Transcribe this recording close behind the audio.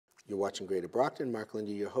You're watching Greater Brockton. Mark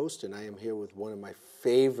Lindy, your host, and I am here with one of my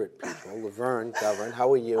favorite people, Lovern.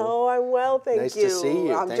 How are you? Oh, I'm well, thank you. Nice to see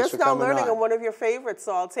you. I'm Thanks just for now coming learning on. I'm one of your favorites,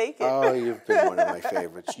 so I'll take it. Oh, you've been one of my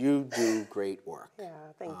favorites. You do great work. Yeah,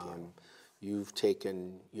 thank you. You've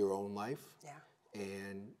taken your own life, Yeah.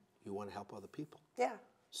 and you want to help other people. Yeah.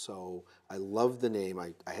 So I love the name.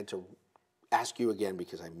 I had to ask you again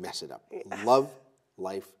because I mess it up. Love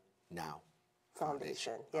Life Now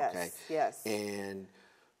Foundation. Yes. Okay? Yes. And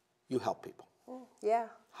you help people. Yeah.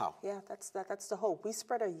 How? Yeah, that's the hope. We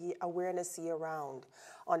spread awareness year-round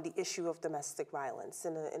on the issue of domestic violence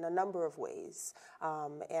in a number of ways.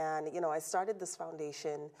 And, you know, I started this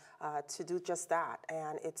foundation to do just that,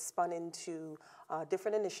 and it's spun into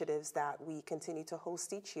different initiatives that we continue to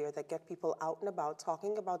host each year that get people out and about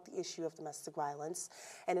talking about the issue of domestic violence.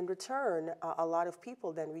 And in return, a lot of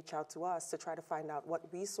people then reach out to us to try to find out what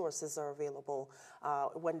resources are available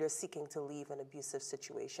when they're seeking to leave an abusive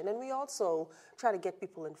situation. And we also try to get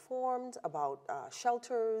people informed about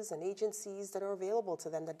shelters and agencies that are available to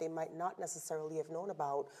them that they might not necessarily have known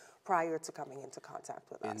about prior to coming into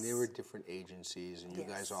contact with us. And there are different agencies, and you Yes.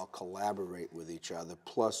 guys all collaborate with each other,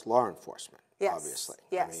 plus law enforcement, Yes. obviously.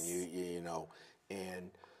 Yes. I mean, you know,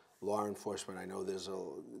 and law enforcement, I know there's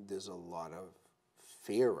a lot of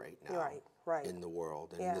fear right now Right. in the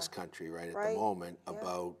world, and Yeah. in this country right at Right. the moment, Yeah.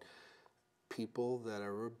 about people that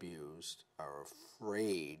are abused are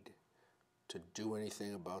afraid to do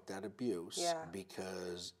anything about that abuse Yeah.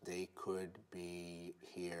 because they could be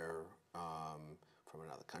here from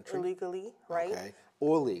another country, Illegally, right? okay,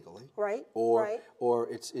 or legally, Right. or Right. or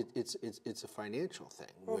it's a financial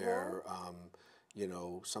thing where you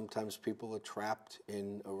know, sometimes people are trapped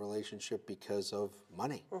in a relationship because of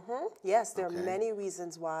money. Yes, there Okay. are many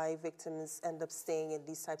reasons why victims end up staying in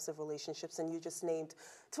these types of relationships, and you just named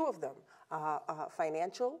two of them.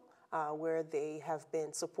 Financial, where they have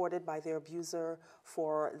been supported by their abuser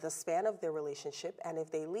for the span of their relationship, and if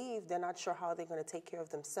they leave, they're not sure how they're going to take care of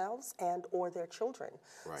themselves and or their children.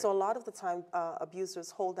 Right. So a lot of the time,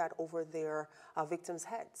 abusers hold that over their victims'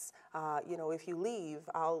 heads. You know, if you leave,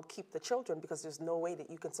 I'll keep the children because there's no way that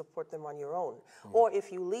you can support them on your own. Or if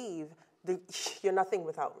you leave, you're nothing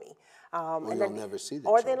without me. Or and you'll then, never see the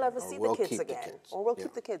or children, they'll never or see we'll the kids keep the again. kids. Or we'll Yeah.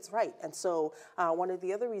 keep the kids, right. And so one of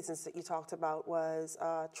the other reasons that you talked about was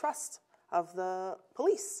trust of the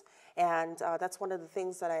police. And that's one of the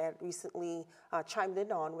things that I had recently chimed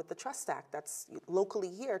in on with the Trust Act that's locally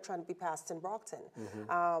here trying to be passed in Brockton.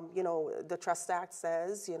 You know, the Trust Act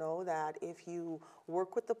says, you know, that if you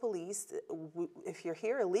work with the police, if you're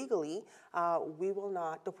here illegally, we will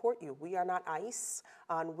not deport you. We are not ICE,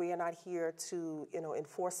 and we are not here to, you know,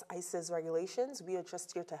 enforce ICE's regulations. We are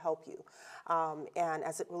just here to help you. And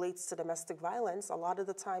as it relates to domestic violence, a lot of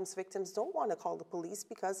the times victims don't want to call the police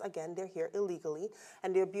because, again, they're here illegally,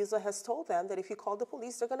 and the abuser has told them that if you call the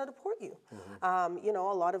police, they're going to deport you. You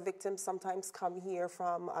know, a lot of victims sometimes come here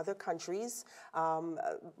from other countries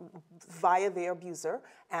via their abuser,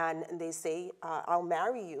 and they say, I'll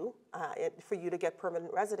marry you for you to get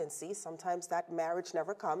permanent residency. Sometimes that marriage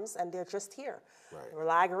never comes, and they're just here,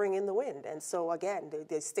 lagering in the wind. And so, again,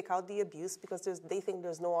 they stick out the abuse because they think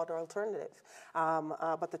there's no other alternative.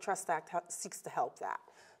 But the Trust Act seeks to help that.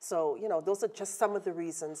 So, you know, those are just some of the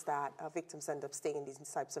reasons that victims end up staying in these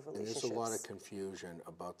types of relationships. And there's a lot of confusion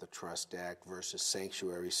about the Trust Act versus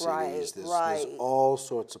sanctuary cities. Right, There's all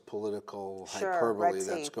sorts of political hyperbole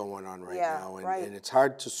that's going on right now. And it's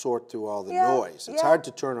hard to sort through all the noise. It's hard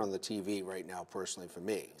to turn on the TV right now, personally, for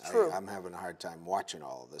me. I'm having a hard time watching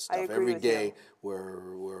all of this stuff. Every day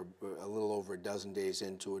we're a little over a dozen days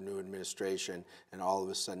into a new administration, and all of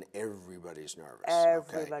a sudden everybody's nervous.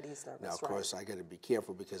 Everybody's nervous. Now, of course, I got to be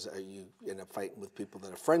careful because you end up fighting with people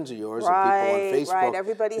that are friends of yours and people on Facebook. Right,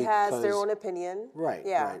 everybody has their own opinion. Right.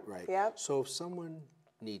 Yep. So if someone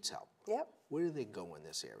needs help, yep. where do they go in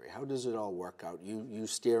this area? How does it all work out? You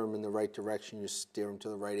steer them in the right direction, you steer them to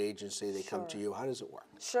the right agency, they come to you. How does it work?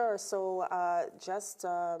 Sure. So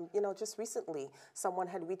you know, just recently, someone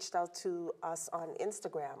had reached out to us on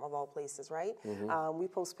Instagram, of all places, right? We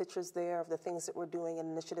post pictures there of the things that we're doing and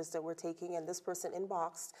initiatives that we're taking, and this person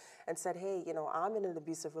inboxed and said, hey, you know, I'm in an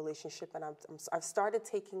abusive relationship, and I've started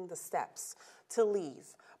taking the steps to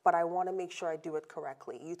leave, but I want to make sure I do it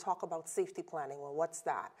correctly. You talk about safety planning. Well, what's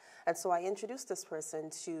that? And so I introduced this person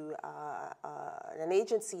to an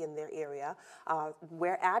agency in their area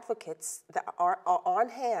where advocates that are on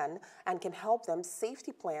hand and can help them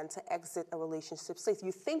safety plan to exit a relationship safe.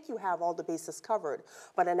 You think you have all the bases covered,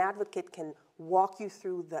 but an advocate can walk you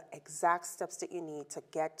through the exact steps that you need to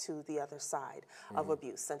get to the other side of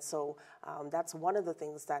abuse. And so that's one of the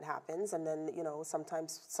things that happens. And then, you know,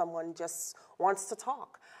 sometimes someone just wants to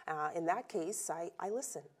talk. In that case, I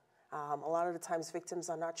listen. A lot of the times victims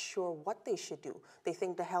are not sure what they should do. They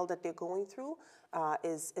think the hell that they're going through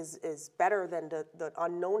is better than the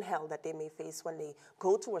unknown hell that they may face when they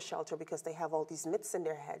go to a shelter, because they have all these myths in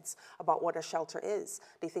their heads about what a shelter is.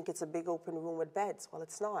 They think it's a big open room with beds. Well,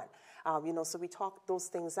 it's not. You know, so we talk those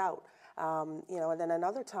things out. You know, and then in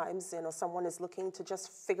other times, you know, someone is looking to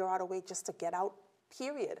just figure out a way just to get out,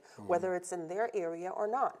 period, whether it's in their area or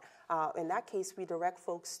not. In that case, we direct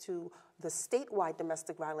folks to the statewide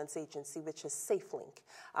domestic violence agency, which is SafeLink,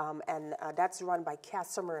 and that's run by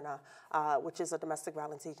Casa Myrna, which is a domestic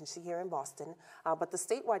violence agency here in Boston. But the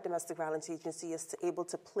statewide domestic violence agency is able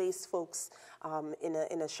to place folks in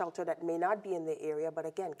a shelter that may not be in the area, but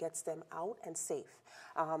again, gets them out and safe.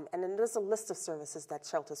 And then there's a list of services that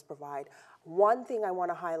shelters provide. One thing I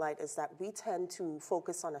want to highlight is that we tend to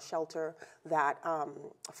focus on a shelter that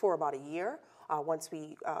for about a year. Once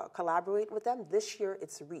we collaborate with them. This year,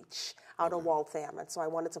 it's REACH, Outer Waltham, and so I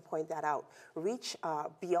wanted to point that out. REACH,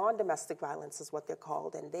 Beyond Domestic Violence is what they're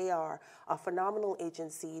called, and they are a phenomenal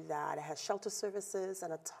agency that has shelter services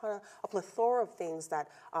and a plethora of things that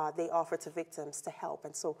they offer to victims to help.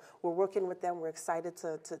 And so we're working with them. We're excited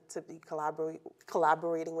to be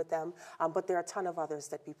collaborating with them, but there are a ton of others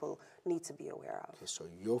that people need to be aware of. Okay, so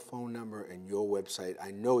your phone number and your website,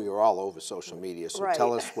 I know you're all over social media, so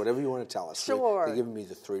tell us whatever you want to tell us. Sure. They're giving me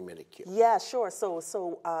the 3-minute cue. Yeah, sure. So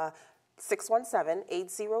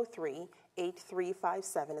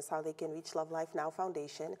 617-803-8357 is how they can reach Love Life Now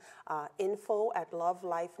Foundation.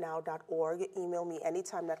 info@lovelifenow.org. Email me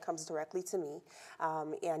anytime. That comes directly to me.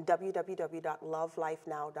 And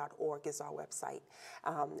www.lovelifenow.org is our website.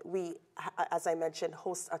 We, as I mentioned,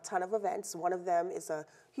 host a ton of events. One of them is a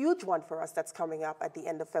huge one for us that's coming up at the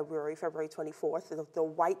end of February 24th, the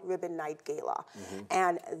White Ribbon Night Gala.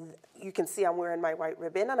 And you can see I'm wearing my white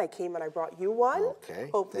ribbon, and I came and I brought you one. Okay.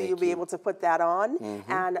 Hopefully you'll be able to put that on.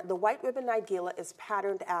 And the White Ribbon Night Gala is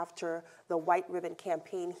patterned after the White Ribbon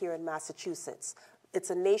campaign here in Massachusetts. It's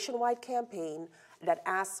a nationwide campaign that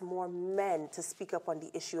asks more men to speak up on the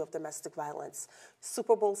issue of domestic violence.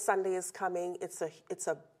 Super Bowl Sunday is coming. It's a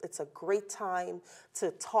great time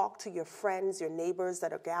to talk to your friends, your neighbors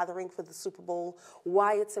that are gathering for the Super Bowl,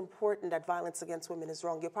 why it's important that violence against women is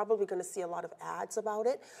wrong. You're probably going to see a lot of ads about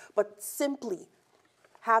it, but simply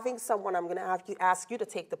having someone, I'm going to ask you to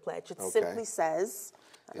take the pledge. It simply says,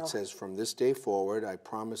 it says, from this day forward, I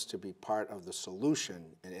promise to be part of the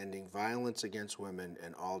solution in ending violence against women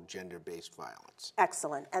and all gender-based violence.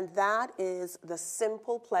 Excellent. And that is the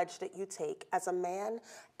simple pledge that you take as a man.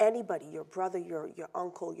 Anybody, your brother, your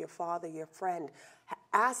uncle, your father, your friend,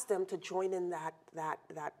 ask them to join in that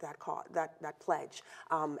pledge,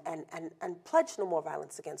 and pledge no more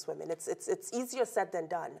violence against women. It's easier said than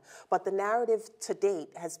done, but the narrative to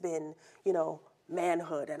date has been, you know,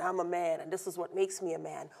 manhood, and I'm a man, and this is what makes me a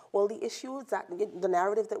man. Well, the issue is that the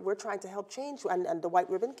narrative that we're trying to help change, and the White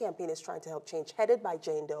Ribbon Campaign is trying to help change, headed by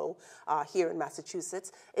Jane Doe here in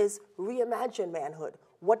Massachusetts, is reimagine manhood.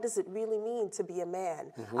 What does it really mean to be a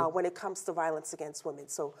man when it comes to violence against women?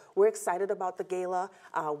 So we're excited about the gala.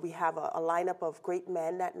 We have a lineup of great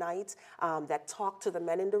men that night that talk to the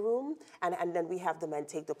men in the room, and then we have the men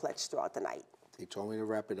take the pledge throughout the night. They told me to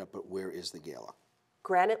wrap it up, but where is the gala?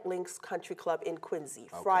 Granite Links Country Club in Quincy,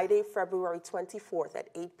 Friday, February 24th at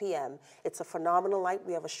 8 p.m. It's a phenomenal night.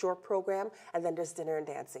 We have a short program, and then there's dinner and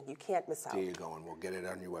dancing. You can't miss out. There you go, and we'll get it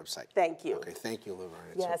on your website. Thank you. Okay, thank you,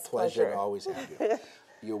 Lovern. It's a pleasure to always have you.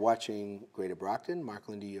 You're watching Greater Brockton. Mark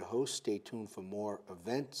Lindy, your host. Stay tuned for more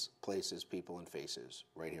events, places, people, and faces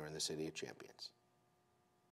right here in the City of Champions.